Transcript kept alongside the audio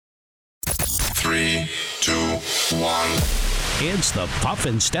3, 2, 1. It's the Puff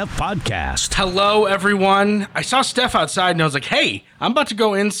and Steph podcast. Hello, everyone. I saw Steph outside, and I was like, hey, I'm about to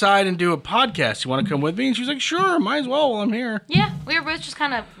go inside and do a podcast. You want to come with me? And she was like, sure, might as well while I'm here. Yeah, we were both just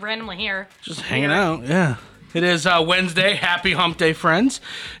kind of randomly here. Just hanging out, yeah. It is Wednesday. Happy Hump Day, friends.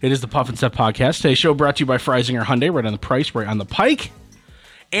 It is the Puff and Steph podcast. Today's show brought to you by Freisinger Hyundai, right on the price, right on the pike.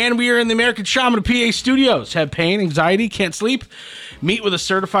 And we are in the American Shaman of PA Studios. Have pain, anxiety, can't sleep? Meet with a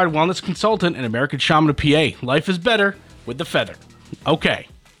certified wellness consultant and American Shaman of PA. Life is better with the feather. Okay.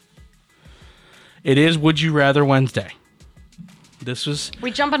 It is Would You Rather Wednesday.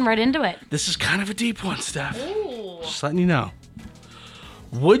 We jumping right into it. This is kind of a deep one, Steph. Ooh. Just letting you know.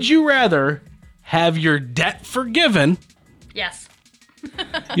 Would you rather have your debt forgiven? Yes.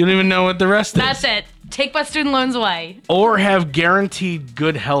 You don't even know what the rest is. That's it. Take my student loans away. Or have guaranteed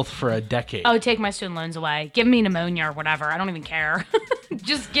good health for a decade. Oh, take my student loans away. Give me pneumonia or whatever. I don't even care.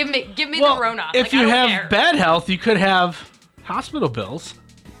 Just give me well, the Rona. If you I don't have care. bad health, you could have hospital bills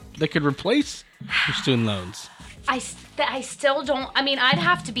that could replace your student loans. I still don't. I mean, I'd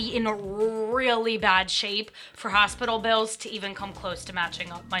have to be in really bad shape for hospital bills to even come close to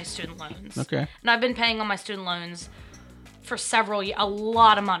matching up my student loans. Okay. And I've been paying on my student loans for a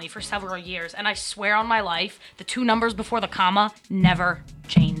lot of money for several years. And I swear on my life, the two numbers before the comma never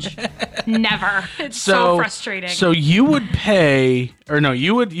change. Never. It's so frustrating. So you would pay, or no,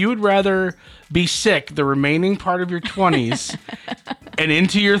 you would rather be sick the remaining part of your 20s and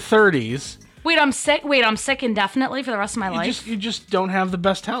into your 30s. Wait, I'm sick indefinitely for the rest of my life? You just don't have the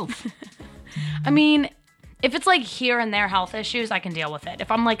best health. I mean, if it's like here and there health issues, I can deal with it.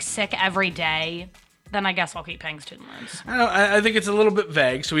 If I'm like sick every day, then I guess I'll keep paying student loans. I think it's a little bit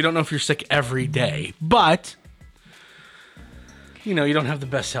vague, so we don't know if you're sick every day. But, you don't have the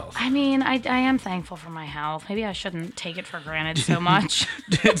best health. I mean, I am thankful for my health. Maybe I shouldn't take it for granted so much.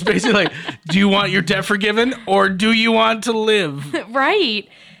 It's basically like, do you want your debt forgiven or do you want to live? Right.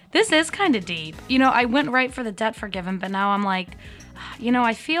 This is kind of deep. I went right for the debt forgiven, but now I'm like,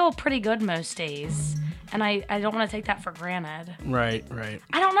 I feel pretty good most days. And I don't want to take that for granted. Right.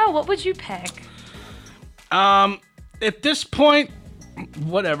 I don't know. What would you pick? At this point,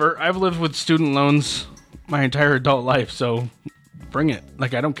 whatever. I've lived with student loans my entire adult life, so bring it.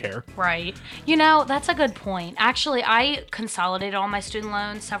 Like, I don't care. Right. That's a good point. Actually, I consolidated all my student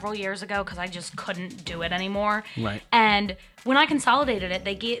loans several years ago because I just couldn't do it anymore. Right. And when I consolidated it,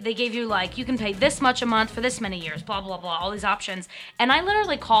 they gave you, like, you can pay this much a month for this many years, blah, blah, blah, all these options. And I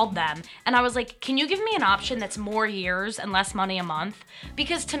literally called them, and I was like, can you give me an option that's more years and less money a month?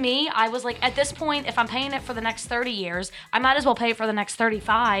 Because to me, I was like, at this point, if I'm paying it for the next 30 years, I might as well pay it for the next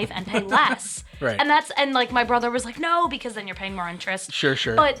 35 and pay less. Right. And like, my brother was like, no, because then you're paying more interest. Sure.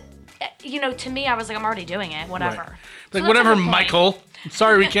 But, to me, I was like, I'm already doing it, whatever. Right. So Like, whatever, that's a good point. Michael.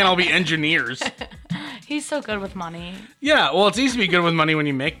 Sorry we can't all be engineers. He's so good with money. Yeah, well, it's easy to be good with money when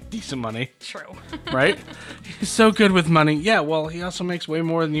you make decent money. True. Right? He's so good with money. Yeah, well, he also makes way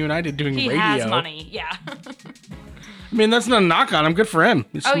more than you and I did doing radio. He has money, yeah. I mean, that's not a knock on him. Good for him.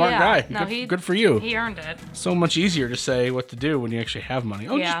 He's a smart guy. No, good for you. He earned it. So much easier to say what to do when you actually have money.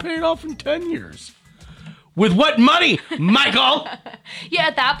 Oh, Yeah. just pay it off in 10 years. With what money, Michael? Yeah,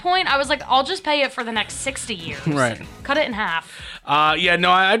 at that point, I was like, I'll just pay it for the next 60 years. Right. Cut it in half.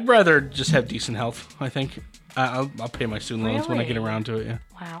 No, I'd rather just have decent health, I think. I'll pay my student loans when I get Really? around to it, yeah.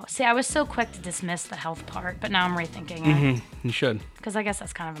 Wow. See, I was so quick to dismiss the health part, but now I'm rethinking it. Mm-hmm. You should. Because I guess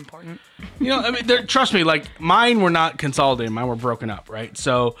that's kind of important. I mean, trust me, like, mine were not consolidated. Mine were broken up, right?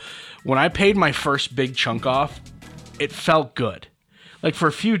 So when I paid my first big chunk off, it felt good. Like, for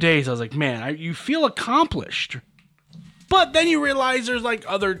a few days, I was like, man, you feel accomplished. But then you realize there's, like,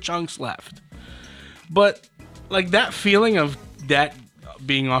 other chunks left. But, like, that feeling of that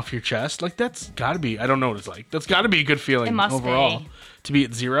being off your chest, like, that's got to be, I don't know what it's like. That's got to be a good feeling It must overall. be. To be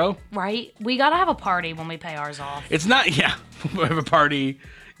at zero. Right? We got to have a party when we pay ours off. It's not, yeah. We have a party.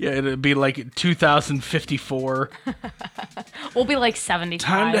 Yeah, it'd be like 2054. We'll be like 75.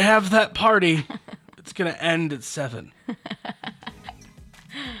 Time to have that party. It's going to end at 7.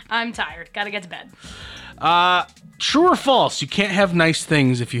 I'm tired. Got to get to bed. True or false? You can't have nice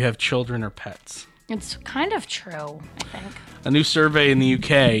things if you have children or pets. It's kind of true, I think. A new survey in the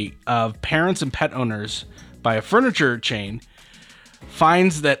UK of parents and pet owners by a furniture chain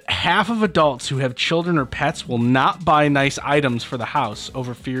finds that half of adults who have children or pets will not buy nice items for the house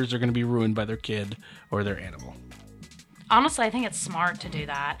over fears they're going to be ruined by their kid or their animal. Honestly, I think it's smart to do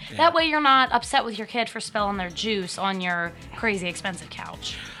that. Yeah. That way you're not upset with your kid for spilling their juice on your crazy expensive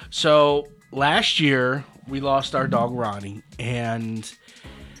couch. So last year, we lost our dog Ronnie, and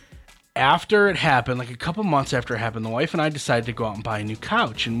after it happened, like a couple months after it happened, the wife and I decided to go out and buy a new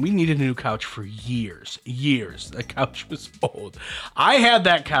couch, and we needed a new couch for years. The couch was old. I had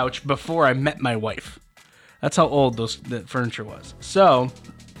that couch before I met my wife. That's how old that furniture was. So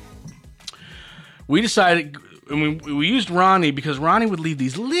we decided, and we used Ronnie because Ronnie would leave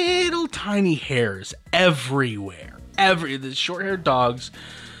these little tiny hairs everywhere. The short-haired dogs,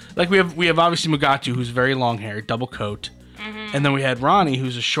 like we have obviously Mugatu, who's very long-haired, double coat. And then we had Ronnie,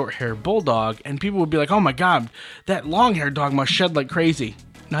 who's a short-haired bulldog, and people would be like, "Oh my God, that long-haired dog must shed like crazy."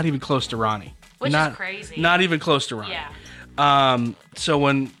 Not even close to Ronnie. Which is crazy. Not even close to Ronnie. Yeah. So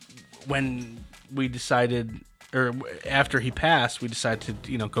when we decided, or after he passed, we decided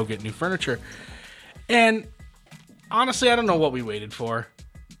to go get new furniture, and honestly, I don't know what we waited for,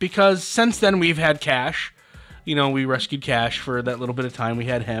 because since then we've had Cash. We rescued Cash for that little bit of time. We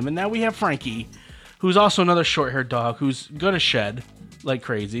had him, and now we have Frankie, who's also another short-haired dog who's gonna shed like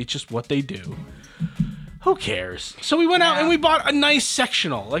crazy. It's just what they do. Who cares? So we went out and we bought a nice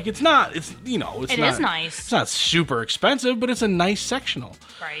sectional. Like it's nice. It's not super expensive, but it's a nice sectional.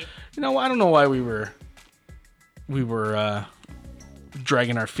 Right. I don't know why we were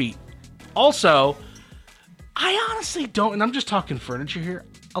dragging our feet. Also, I honestly don't, and I'm just talking furniture here.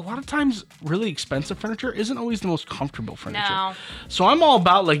 A lot of times, really expensive furniture isn't always the most comfortable furniture. No. So I'm all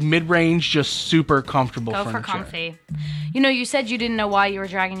about like mid-range, just super comfortable furniture. Go for comfy. You said you didn't know why you were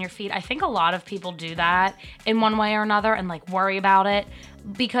dragging your feet. I think a lot of people do that in one way or another and like worry about it.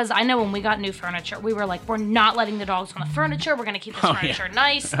 Because I know when we got new furniture, we were like, we're not letting the dogs on the furniture. We're going to keep this furniture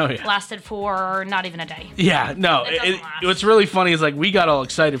nice. Oh, yeah. Lasted for not even a day. Yeah, no. It doesn't last. What's really funny is like we got all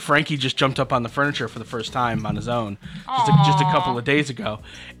excited. Frankie just jumped up on the furniture for the first time on his own just a couple of days ago.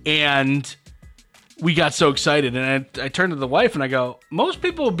 And we got so excited. And I turned to the wife and I go, most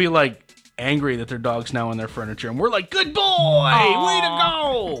people would be like angry that their dog's now on their furniture. And we're like, good boy. Aww. Way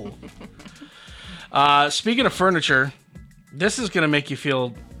to go. Speaking of furniture, this is going to make you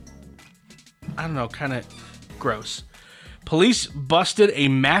feel, I don't know, kind of gross. Police busted a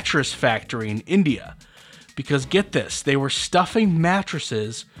mattress factory in India because, get this, they were stuffing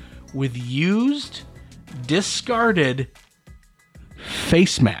mattresses with used, discarded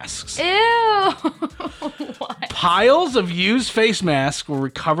face masks. Ew. What? Piles of used face masks were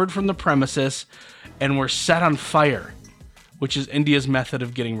recovered from the premises and were set on fire, which is India's method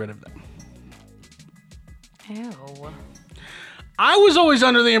of getting rid of them. Ew. I was always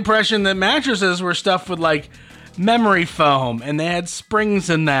under the impression that mattresses were stuffed with like memory foam and they had springs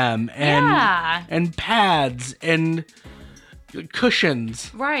in them and pads and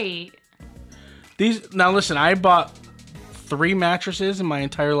cushions. Right. Now listen, I bought 3 mattresses in my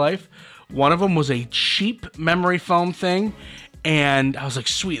entire life. One of them was a cheap memory foam thing. And I was like,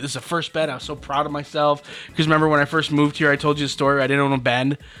 sweet, this is the first bed. I was so proud of myself. Because remember when I first moved here, I told you the story. I didn't own a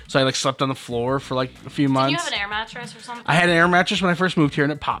bed. So I like slept on the floor for like a few months. Did you have an air mattress or something? I had an air mattress when I first moved here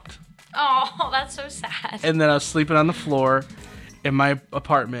and it popped. Oh, that's so sad. And then I was sleeping on the floor in my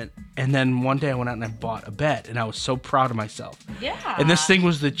apartment. And then one day I went out and I bought a bed. And I was so proud of myself. Yeah. And this thing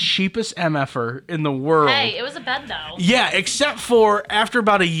was the cheapest MFer in the world. Hey, it was a bed though. Yeah, except for after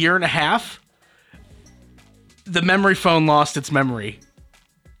about a year and a half, the memory foam lost its memory.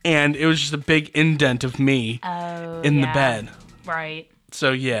 And it was just a big indent of me in the bed. Right.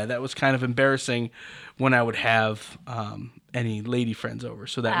 So, yeah, that was kind of embarrassing when I would have any lady friends over.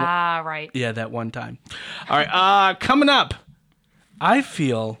 So that right. Yeah, that one time. All right, coming up, I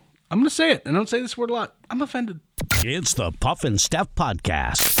feel, I'm going to say it. I don't say this word a lot. I'm offended. It's the Puff and Steph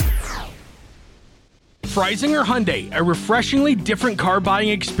Podcast. Freisinger Hyundai, a refreshingly different car buying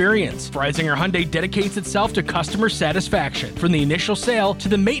experience. Freisinger Hyundai dedicates itself to customer satisfaction. From the initial sale to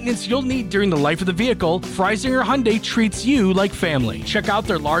the maintenance you'll need during the life of the vehicle, Freisinger Hyundai treats you like family. Check out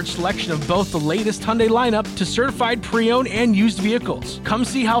their large selection of both the latest Hyundai lineup to certified pre-owned and used vehicles. Come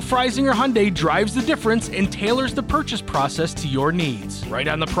see how Freisinger Hyundai drives the difference and tailors the purchase process to your needs. Right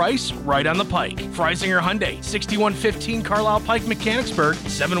on the price, right on the pike. Freisinger Hyundai, 6115 Carlisle Pike, Mechanicsburg,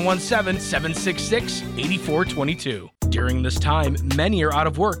 717-766-8422. During this time, many are out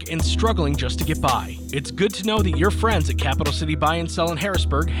of work and struggling just to get by. It's good to know that your friends at Capital City Buy and Sell in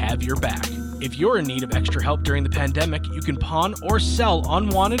Harrisburg have your back. If you're in need of extra help during the pandemic, you can pawn or sell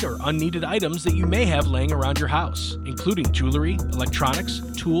unwanted or unneeded items that you may have laying around your house, including jewelry, electronics,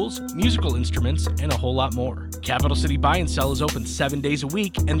 tools, musical instruments, and a whole lot more. Capital City Buy and Sell is open 7 days a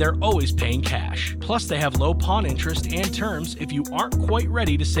week, and they're always paying cash. Plus, they have low pawn interest and terms if you aren't quite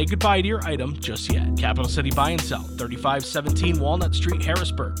ready to say goodbye to your item just yet. Capital City Buy and Sell, 3517 Walnut Street,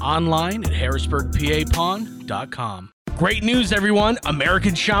 Harrisburg. Online at harrisburgpapawn.com. Great news, everyone.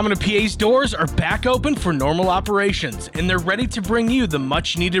 American Shaman of PA's doors are back open for normal operations, and they're ready to bring you the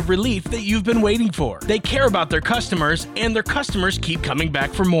much-needed relief that you've been waiting for. They care about their customers, and their customers keep coming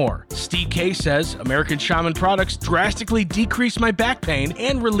back for more. Steve K says, American Shaman products drastically decrease my back pain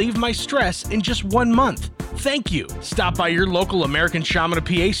and relieve my stress in just 1 month. Thank you. Stop by your local American Shaman of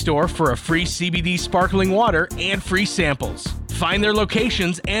PA store for a free CBD sparkling water and free samples. Find their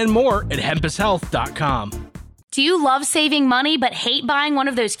locations and more at hempushealth.com. Do you love saving money but hate buying one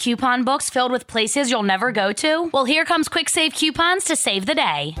of those coupon books filled with places you'll never go to? Well, here comes Quick Save Coupons to save the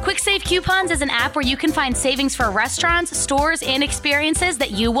day. Quick Save Coupons is an app where you can find savings for restaurants, stores, and experiences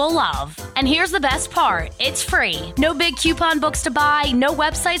that you will love. And here's the best part. It's free. No big coupon books to buy, no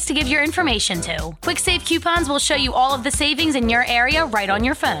websites to give your information to. Quick Save Coupons will show you all of the savings in your area right on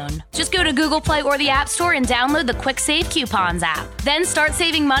your phone. Just go to Google Play or the App Store and download the Quick Save Coupons app. Then start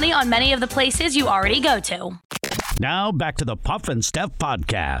saving money on many of the places you already go to. Now back to the Puff and Steph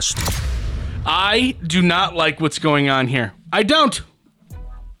podcast. I do not like what's going on here. I don't.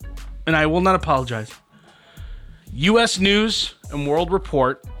 And I will not apologize. U.S. News and World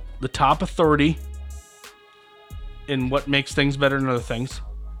Report, the top authority in what makes things better than other things,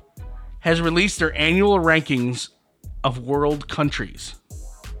 has released their annual rankings of world countries.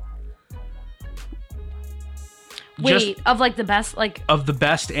 Wait, of like the best, like... Of the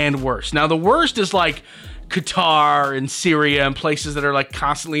best and worst. Now, the worst is like Qatar and Syria and places that are like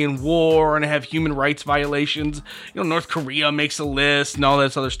constantly in war and have human rights violations. You know, North Korea makes a list and all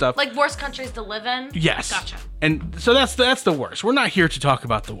this other stuff. Like worst countries to live in? Yes. Gotcha. And so that's the worst. We're not here to talk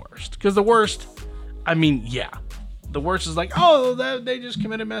about the worst. Because the worst, I mean, yeah. The worst is like, oh, they just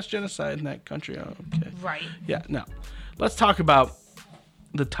committed mass genocide in that country. Oh, okay. Right. Yeah, no. Let's talk about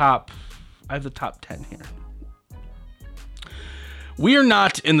the top. I have the top 10 here. We are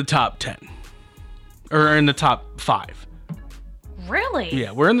not in the top 10. Or in the top 5. Really?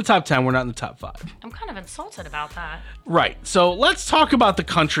 Yeah, we're in the top 10. We're not in the top 5. I'm kind of insulted about that. Right. So let's talk about the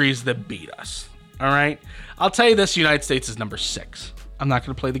countries that beat us. All right. I'll tell you this: United States is number 6. I'm not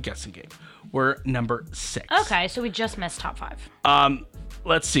going to play the guessing game. We're number 6. Okay, so we just missed top 5.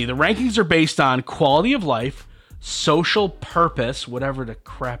 Let's see. The rankings are based on quality of life, social purpose, whatever the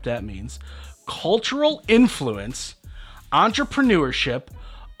crap that means, cultural influence, entrepreneurship,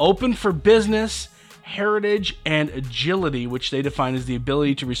 open for business, heritage, and agility, which they define as the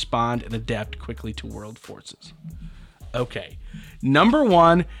ability to respond and adapt quickly to world forces. Okay. Number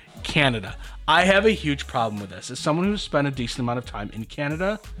 1, Canada. I have a huge problem with this. As someone who's spent a decent amount of time in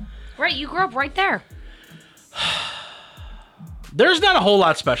Canada. Right, you grew up right there. There's not a whole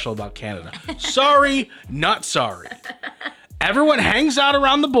lot special about Canada. Sorry, not sorry. Everyone hangs out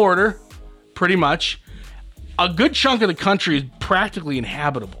around the border, pretty much. A good chunk of the country is practically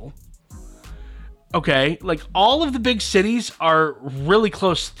inhabitable. Okay, like all of the big cities are really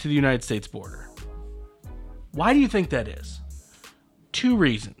close to the United States border. Why do you think that is? 2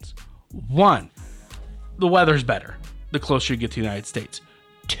 reasons. 1, the weather's better the closer you get to the United States.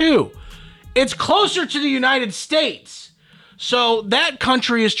 2, it's closer to the United States. So that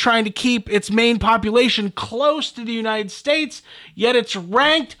country is trying to keep its main population close to the United States, yet it's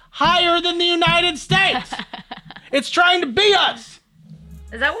ranked higher than the United States. It's trying to be us.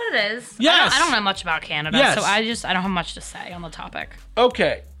 Is that what it is? Yes. I don't know much about Canada, Yes. so I don't have much to say on the topic.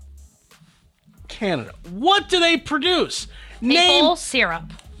 Okay. Canada. What do they produce? Maple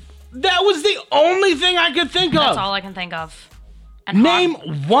syrup. That was the only thing I could think of. That's all I can think of. And Name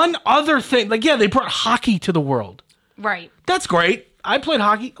hockey. one other thing. Like, yeah, they brought hockey to the world. Right. That's great. I played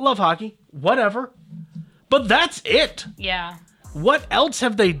hockey. I love hockey. Whatever. But that's it. Yeah. What else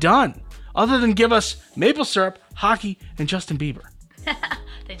have they done other than give us maple syrup, hockey, and Justin Bieber?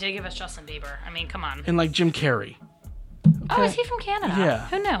 They did give us Justin Bieber. I mean, come on. And like Jim Carrey. Oh, is he from Canada? Yeah.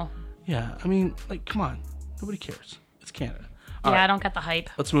 Who knew? Yeah, I mean, like, come on. Nobody cares. It's Canada. All Yeah, right, I don't get the hype.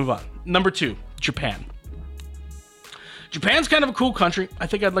 let's move on. Number 2, Japan. Japan's kind of a cool country. I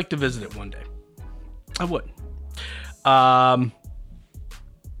think I'd like to visit it one day. I would.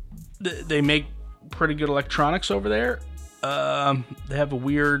 They make pretty good electronics over there. They have a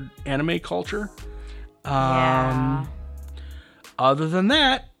weird anime culture. Yeah. Other than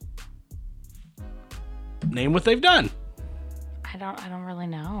that, name what they've done. I don't really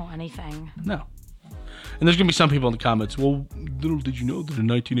know anything. No. And there's going to be some people in the comments, well, little did you know that in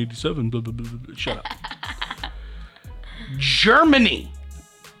 1987, blah, blah, blah, blah. Shut up. Germany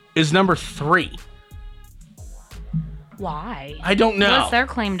is number 3. Why? I don't know. What's their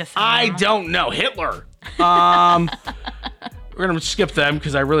claim to fame? I don't know. Hitler. We're going to skip them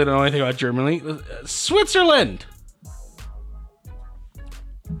because I really don't know anything about Germany. Switzerland.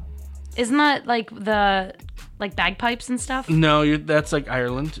 Isn't that like Like bagpipes and stuff? No, that's like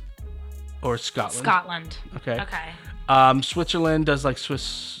Ireland or Scotland. Scotland. Okay. Okay. Switzerland does like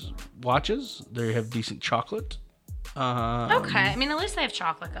Swiss watches. They have decent chocolate. Okay. I mean, at least they have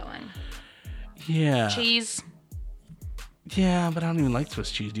chocolate going. Yeah. Cheese. Yeah, but I don't even like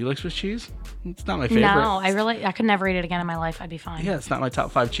Swiss cheese. Do you like Swiss cheese? It's not my favorite. No, I could never eat it again in my life. I'd be fine. Yeah, it's not my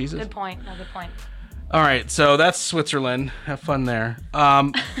top 5 cheeses. Good point. No, good point. All right, so that's Switzerland. Have fun there.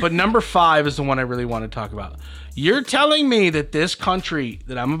 But number 5 is the one I really want to talk about. You're telling me that this country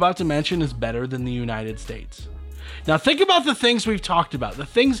that I'm about to mention is better than the United States. Now think about the things we've talked about, the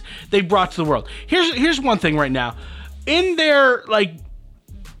things they brought to the world. Here's one thing right now. In their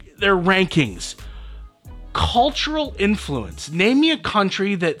rankings, cultural influence. Name me a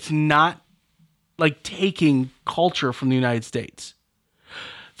country that's not like taking culture from the United States.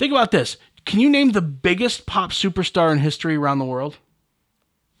 Think about this. Can you name the biggest pop superstar in history around the world?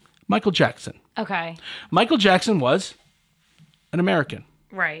 Michael Jackson. Okay. Michael Jackson was an American.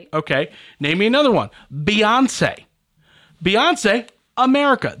 Right. Okay. Name me another one. Beyonce. Beyonce,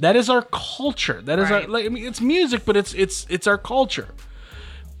 America. That is our culture. That is Right. our. I mean, it's music, but it's our culture.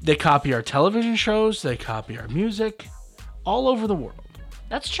 They copy our television shows. They copy our music, all over the world.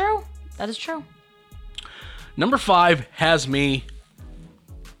 That's true. That is true. Number 5 has me.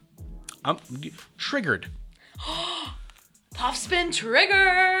 I'm triggered. Puff's been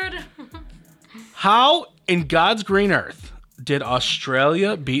triggered. How in God's green earth did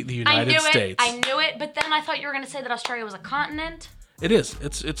Australia beat the United States? I knew it, but then I thought you were going to say that Australia was a continent. It is.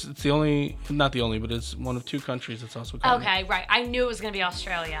 It's the only, not the only, but it's one of 2 countries that's also a continent. Okay, right. I knew it was going to be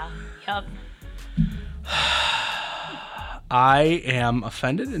Australia. Yep. I am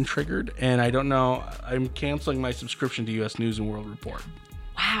offended and triggered, and I don't know. I'm canceling my subscription to U.S. News and World Report.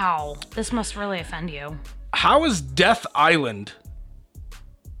 Wow. This must really offend you. How is Death Island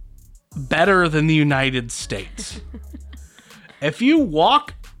better than the United States? If you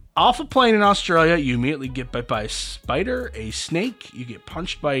walk off a plane in Australia, you immediately get bit by a spider, a snake, you get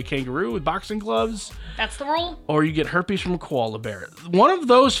punched by a kangaroo with boxing gloves. That's the rule? Or you get herpes from a koala bear. One of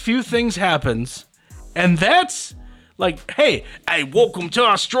those few things happens, and that's like, hey, welcome to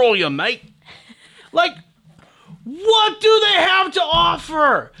Australia, mate. Like, what do they have to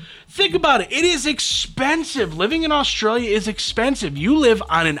offer? Think about it. It is expensive. Living in Australia is expensive. You live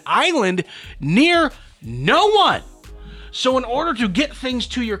on an island near no one. So in order to get things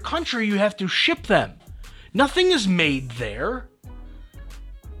to your country, you have to ship them. Nothing is made there.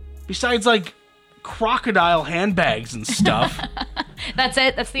 Besides, like, crocodile handbags and stuff. That's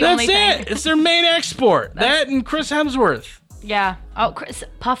it? That's the only thing? That's it. It's their main export. That and Chris Hemsworth. Yeah. Oh,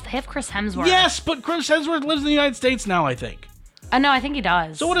 Puff, they have Chris Hemsworth. Yes, but Chris Hemsworth lives in the United States now, I think. No, I think he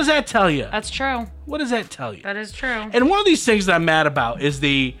does. So what does that tell you? That's true. What does that tell you? That is true. And one of these things that I'm mad about is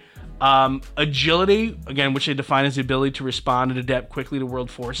the agility, again, which they define as the ability to respond and adapt quickly to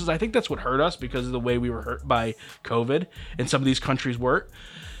world forces. I think that's what hurt us because of the way we were hurt by COVID, and some of these countries were.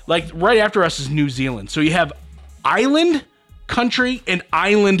 Like, right after us is New Zealand. So you have island country and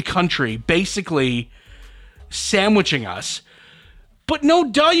island country basically sandwiching us. But no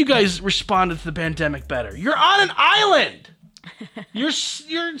duh, you guys responded to the pandemic better. You're on an island. You're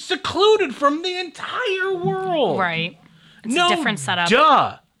secluded from the entire world. Right. It's no a different setup.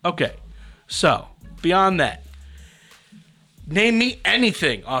 Duh. Okay. So, beyond that, name me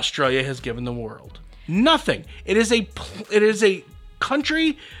anything Australia has given the world. Nothing. It is a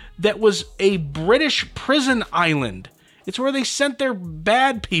country that was a British prison island. It's where they sent their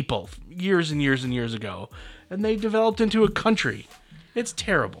bad people years and years and years ago, and they developed into a country. It's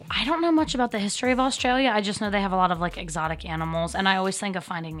terrible. I don't know much about the history of Australia. I just know they have a lot of like exotic animals, and I always think of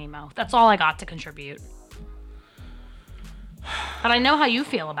Finding Nemo. That's all I got to contribute. But I know how you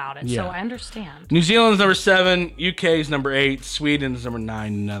feel about it, so I understand. New Zealand's number 7, UK is number 8, Sweden is number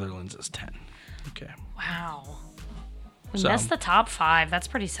 9, Netherlands is 10. Okay. Wow. We missed the top 5. That's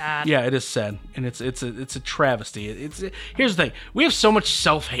pretty sad. Yeah, it is sad, and it's a travesty. Here's the thing: we have so much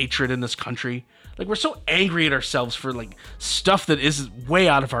self-hatred in this country. Like, we're so angry at ourselves for like stuff that is way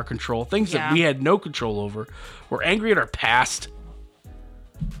out of our control, things that we had no control over. We're angry at our past.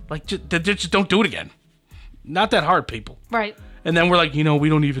 Like, just don't do it again. Not that hard, people. Right. And then we're like, we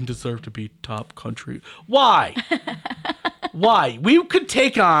don't even deserve to be top country. Why? Why? We could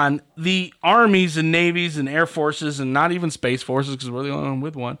take on the armies and navies and air forces and not even space forces because we're the only one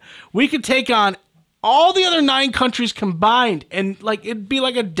with one. We could take on all the other 9 countries combined, and like it'd be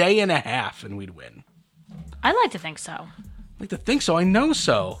like a day and a half, and we'd win. I like to think so. I like to think so. I know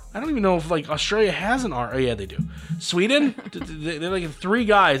so. I don't even know if like Australia has an army. Oh yeah, they do. Sweden, they're like 3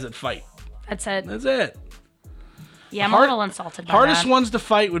 guys that fight. That's it. That's it. Yeah, I'm a little insulted by hardest that. ones to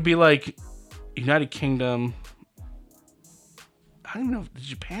fight would be like United Kingdom, I don't even know. Is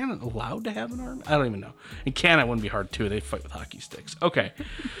Japan allowed to have an army? I don't even know. In Canada, it wouldn't be hard, too. They fight with hockey sticks. Okay.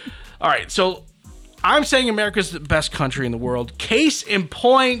 All right. So I'm saying America's the best country in the world. Case in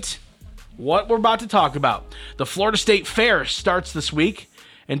point, what we're about to talk about. The Florida State Fair starts this week.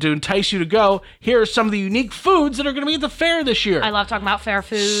 And to entice you to go, here are some of the unique foods that are going to be at the fair this year. I love talking about fair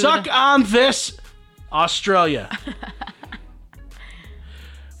food. Suck on this, Australia.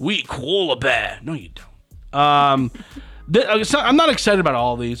 We eat koala bear. No, you don't. I'm not excited about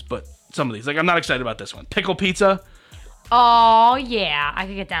all of these, but some of these. Like, I'm not excited about this one. Pickle pizza. Oh, yeah. I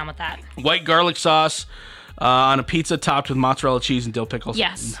could get down with that. White garlic sauce on a pizza topped with mozzarella cheese and dill pickles.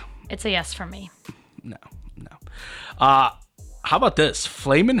 Yes. No. It's a yes for me. No. How about this?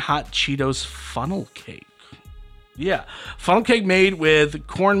 Flamin' Hot Cheetos funnel cake. Yeah. Funnel cake made with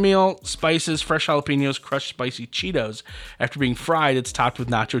cornmeal, spices, fresh jalapenos, crushed spicy Cheetos. After being fried, it's topped with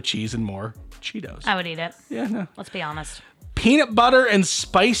nacho cheese and more Cheetos. I would eat it. Yeah, no. Let's be honest. Peanut butter and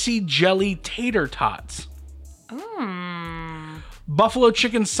spicy jelly tater tots. Buffalo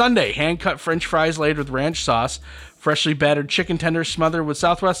chicken sundae. Hand-cut French fries laid with ranch sauce. Freshly battered chicken tenders smothered with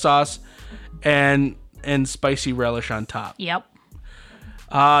Southwest sauce. And spicy relish on top. Yep.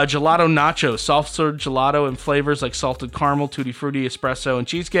 Gelato nacho, soft-served gelato in flavors like salted caramel, tutti frutti, espresso, and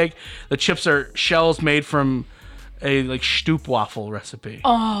cheesecake. The chips are shells made from a Stroop waffle recipe.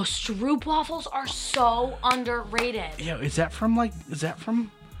 Oh, Stroop waffles are so underrated. Yeah, is that from one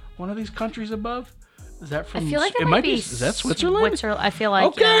of these countries above? Is that from? I feel like it might be. is that Switzerland? I feel like.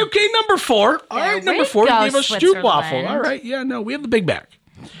 Okay, number 4. All right, number 4. go, Give us Stroop waffle. Switzerland. All right, yeah, no, we have the Big Mac.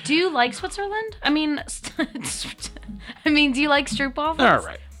 Do you like Switzerland? I mean, do you like Stroop waffles? All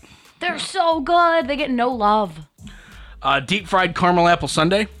right. They're so good. They get no love. Deep fried caramel apple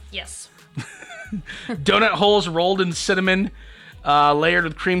sundae. Yes. Donut holes rolled in cinnamon, layered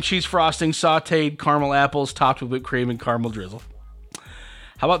with cream cheese frosting, sauteed caramel apples, topped with whipped cream and caramel drizzle.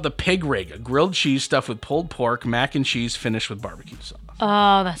 How about the pig rig? A grilled cheese stuffed with pulled pork, mac and cheese finished with barbecue sauce.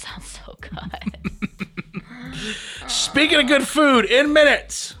 Oh, that sounds so good. Speaking of good food, in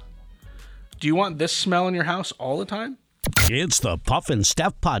minutes. Do you want this smell in your house all the time? It's the Puff and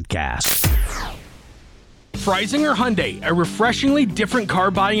Steph Podcast. Freisinger Hyundai, a refreshingly different car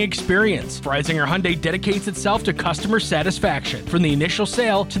buying experience. Freisinger Hyundai dedicates itself to customer satisfaction. From the initial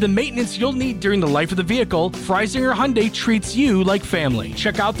sale to the maintenance you'll need during the life of the vehicle, Freisinger Hyundai treats you like family.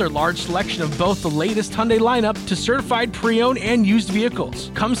 Check out their large selection of both the latest Hyundai lineup to certified pre-owned and used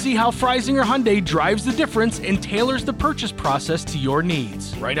vehicles. Come see how Freisinger Hyundai drives the difference and tailors the purchase process to your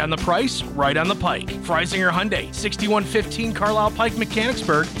needs. Right on the price, right on the pike. Freisinger Hyundai, 6115 Carlisle Pike,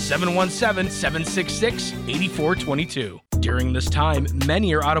 Mechanicsburg, 717-766-8422. During this time,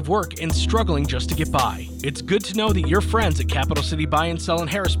 many are out of work and struggling just to get by. It's good to know that your friends at Capital City Buy and Sell in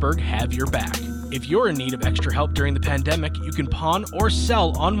Harrisburg have your back. If you're in need of extra help during the pandemic, you can pawn or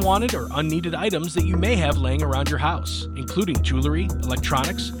sell unwanted or unneeded items that you may have laying around your house, including jewelry,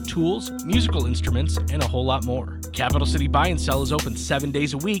 electronics, tools, musical instruments, and a whole lot more. Capital City Buy and Sell is open 7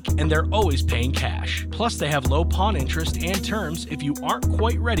 days a week, and they're always paying cash. Plus, they have low pawn interest and terms if you aren't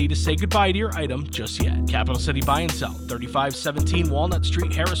quite ready to say goodbye to your item just yet. Capital City Buy and Sell, 3517 Walnut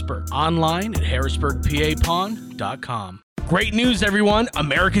Street, Harrisburg. Online at harrisburgpapawn.com. Great news, everyone!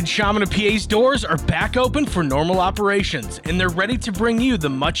 American Shaman of PA's doors are back open for normal operations, and they're ready to bring you the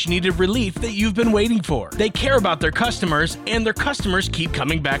much-needed relief that you've been waiting for. They care about their customers, and their customers keep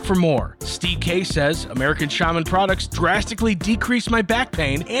coming back for more. Steve K says, American Shaman products drastically decrease my back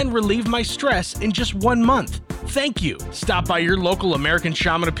pain and relieve my stress in just 1 month. Thank you. Stop by your local American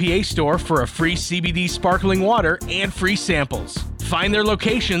Shaman of PA store for a free CBD sparkling water and free samples. Find their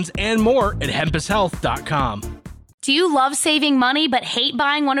locations and more at hempushealth.com. Do you love saving money but hate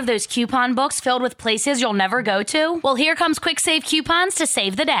buying one of those coupon books filled with places you'll never go to? Well, here comes Quick Save Coupons to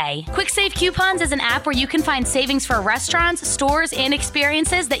save the day. Quick Save Coupons is an app where you can find savings for restaurants, stores, and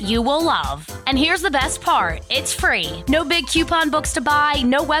experiences that you will love. And here's the best part. It's free. No big coupon books to buy,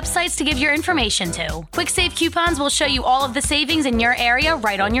 no websites to give your information to. Quick Save Coupons will show you all of the savings in your area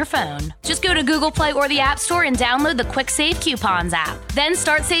right on your phone. Just go to Google Play or the App Store and download the Quick Save Coupons app. Then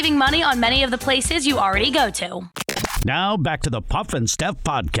start saving money on many of the places you already go to. Now back to the Puff and Steph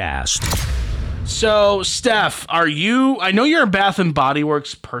Podcast. So, Steph, I know you're a Bath and Body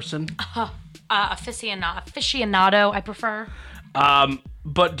Works person. Aficionado, I prefer.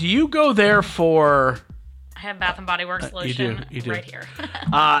 But do you go there for... I have Bath and Body Works lotion you do. right here.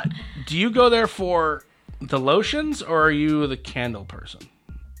 Do you go there for the lotions, or are you the candle person?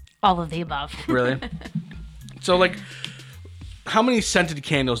 All of the above. Really? So, how many scented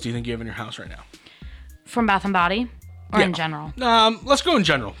candles do you think you have in your house right now? From Bath and Body? Or in general? Let's go in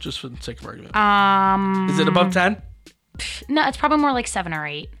general, just for the sake of argument. Is it above 10? No, it's probably more like 7 or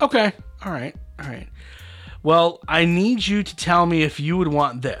 8. Okay. All right. Well, I need you to tell me if you would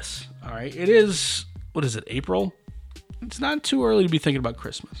want this. All right. It is, what is it, April? It's not too early to be thinking about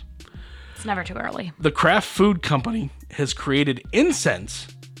Christmas. It's never too early. The Kraft Food Company has created incense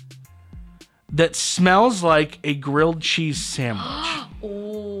that smells like a grilled cheese sandwich.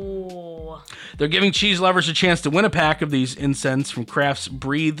 Ooh. They're giving cheese lovers a chance to win a pack of these incense from Kraft's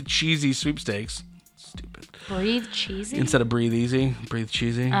Breathe Cheesy sweepstakes. Stupid. Breathe cheesy? Instead of Breathe Easy, Breathe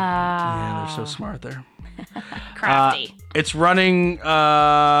Cheesy. Yeah, they're so smart there. Crafty. It's running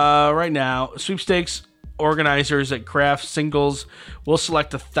right now. Sweepstakes organizers at Kraft Singles will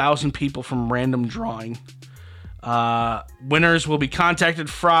select 1,000 people from random drawing. Winners will be contacted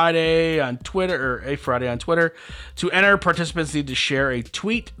Friday on Twitter. To enter, participants need to share a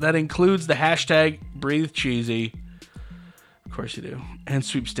tweet that includes the hashtag BreatheCheesy. Of course you do. And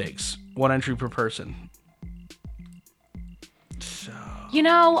sweepstakes. 1 entry per person. So... You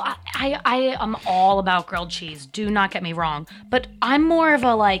know, I am all about grilled cheese. Do not get me wrong. But I'm more of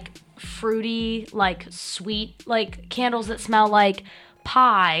a, like, fruity, like, sweet, like, candles that smell like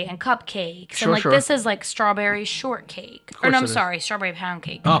pie and cupcakes. Sure, and, like, this is, like, strawberry shortcake. Or, no, I'm sorry, strawberry pound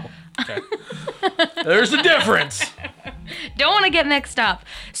cake. Oh, okay. There's a difference. Don't want to get mixed up.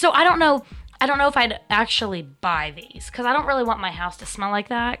 So, I don't know if I'd actually buy these. Because I don't really want my house to smell like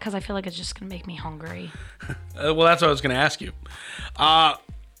that. Because I feel like it's just going to make me hungry. Well, that's what I was going to ask you.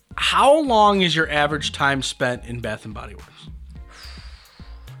 How long is your average time spent in Bath and Body Works?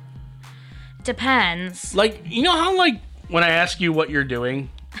 Depends. Like, you know how, like, when I ask you what you're doing,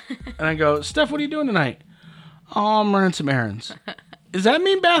 and I go, Steph, what are you doing tonight? Oh, I'm running some errands. Does that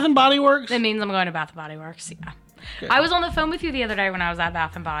mean Bath and Body Works? It means I'm going to Bath and Body Works, yeah. Okay. I was on the phone with you the other day when I was at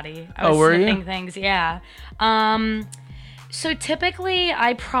Bath and Body. I Oh, was were you? sniffing things, yeah. So typically,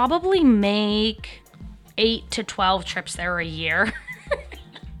 I probably make 8 to 12 trips there a year.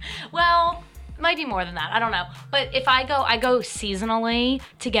 Well, might be more than that. I don't know. But if I go seasonally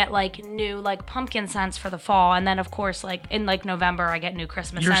to get like new like pumpkin scents for the fall, and then of course like in like November I get new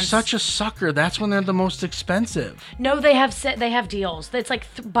Christmas You're scents. such a sucker. That's when they're the most expensive. No, they have deals. It's like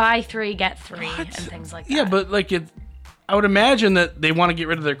buy 3 get 3 and things like that. Yeah, but like I would imagine that they want to get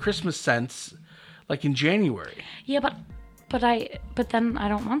rid of their Christmas scents like in January. Yeah, but then I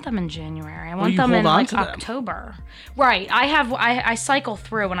don't want them in January. I want you them in hold on like to them. October. Right. I cycle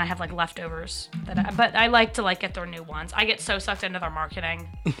through when I have like leftovers. But I like to like get their new ones. I get so sucked into their marketing.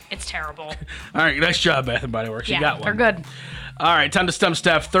 It's terrible. All right, nice job, Bath and Body Works. You got one. They're good. All right, time to stump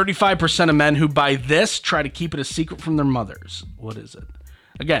Steph. 35% of men who buy this try to keep it a secret from their mothers. What is it?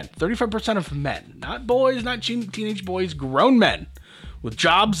 Again, 35% of men, not boys, not teenage boys, grown men with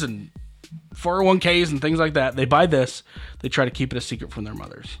jobs and 401ks and things like that. They buy this. They try to keep it a secret from their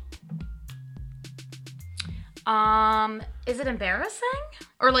mothers. Is it embarrassing?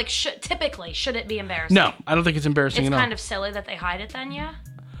 Or like typically should it be embarrassing? No, I don't think it's embarrassing It's at all. kind of silly that they hide it then, yeah?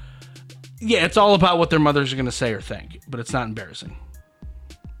 Yeah, it's all about what their mothers are going to say or think, but it's not embarrassing.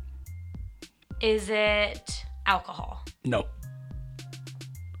 Is it alcohol? No.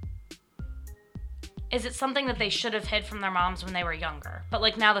 Is it something that they should have hid from their moms when they were younger? But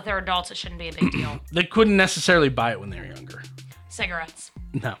like now that they're adults, it shouldn't be a big deal. They couldn't necessarily buy it when they were younger. Cigarettes.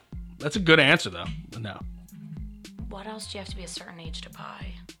 No. That's a good answer, though. But no. What else do you have to be a certain age to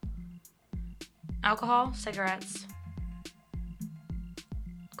buy? Alcohol, cigarettes,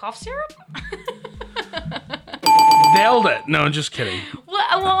 cough syrup? Nailed it. No, just kidding.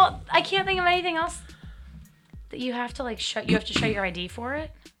 Well, I can't think of anything else that you have to like show. You have to show your ID for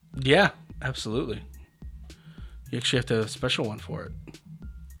it. Yeah, absolutely. You actually have to have a special one for it.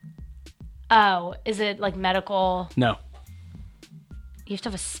 Oh, is it like medical? No. You have to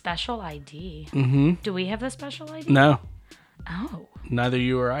have a special ID. Mm-hmm. Do we have the special ID? No. Oh. Neither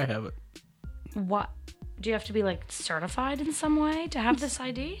you or I have it. What? Do you have to be like certified in some way to have this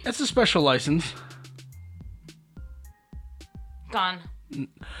ID? That's a special license. Gun.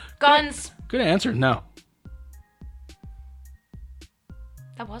 Guns. Good answer. No.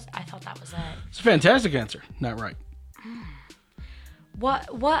 I thought that was it. It's a fantastic answer. Not right.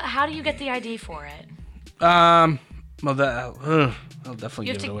 What? How do you get the ID for it? Well, I'll definitely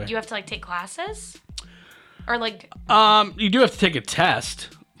You give it away. have to like take classes, or like. You do have to take a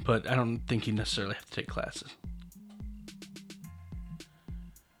test, but I don't think you necessarily have to take classes.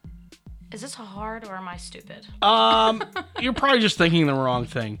 Is this hard or am I stupid? You're probably just thinking the wrong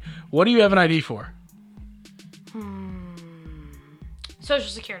thing. What do you have an ID for? Social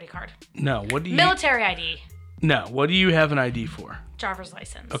security card. No. What do you? Military ID. No. What do you have an ID for? Driver's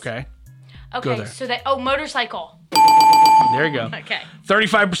license. Okay. Okay. there. So motorcycle. There you go. Okay.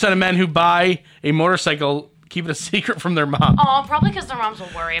 35% of men who buy a motorcycle Keep it a secret from their mom. Oh, probably because their moms will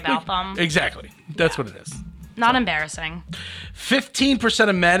worry about them. Exactly. That's what it is. Not embarrassing. 15%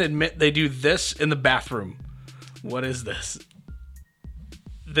 of men admit they do this in the bathroom. What is this?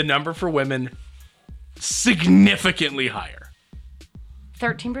 The number for women, significantly higher.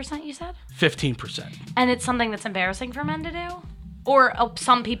 13%, you said? 15%. And it's something that's embarrassing for men to do? Or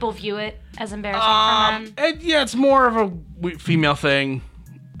some people view it as embarrassing for men? Yeah, it's more of a female thing.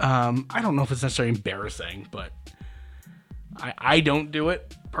 I don't know if it's necessarily embarrassing, but I don't do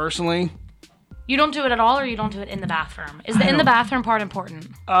it personally. You don't do it at all, or you don't do it in the bathroom? Is the in the bathroom part important?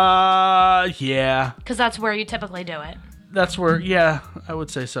 Yeah. Because that's where you typically do it. That's where, yeah, I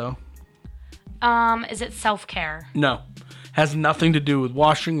would say so. Is it self-care? No. Has nothing to do with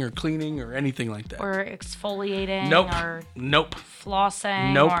washing or cleaning or anything like that. Or exfoliating? Nope. Or Nope.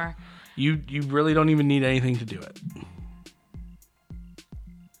 flossing? Nope. Or... You really don't even need anything to do it.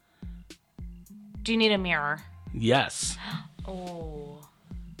 Do you need a mirror? Yes. Oh.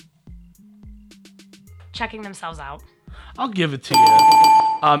 Checking themselves out. I'll give it to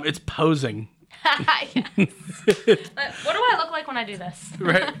you. It's posing. Yes. What do I look like when I do this?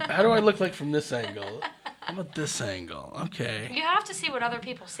 Right? How do I look like from this angle? How about this angle? Okay. You have to see what other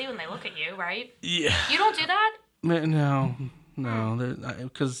people see when they look at you, right? Yeah. You don't do that? No,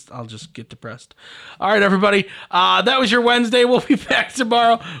 because I'll just get depressed. All right, everybody. That was your Wednesday. We'll be back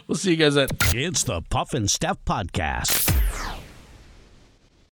tomorrow. We'll see you guys then. It's the Puff and Steph Podcast.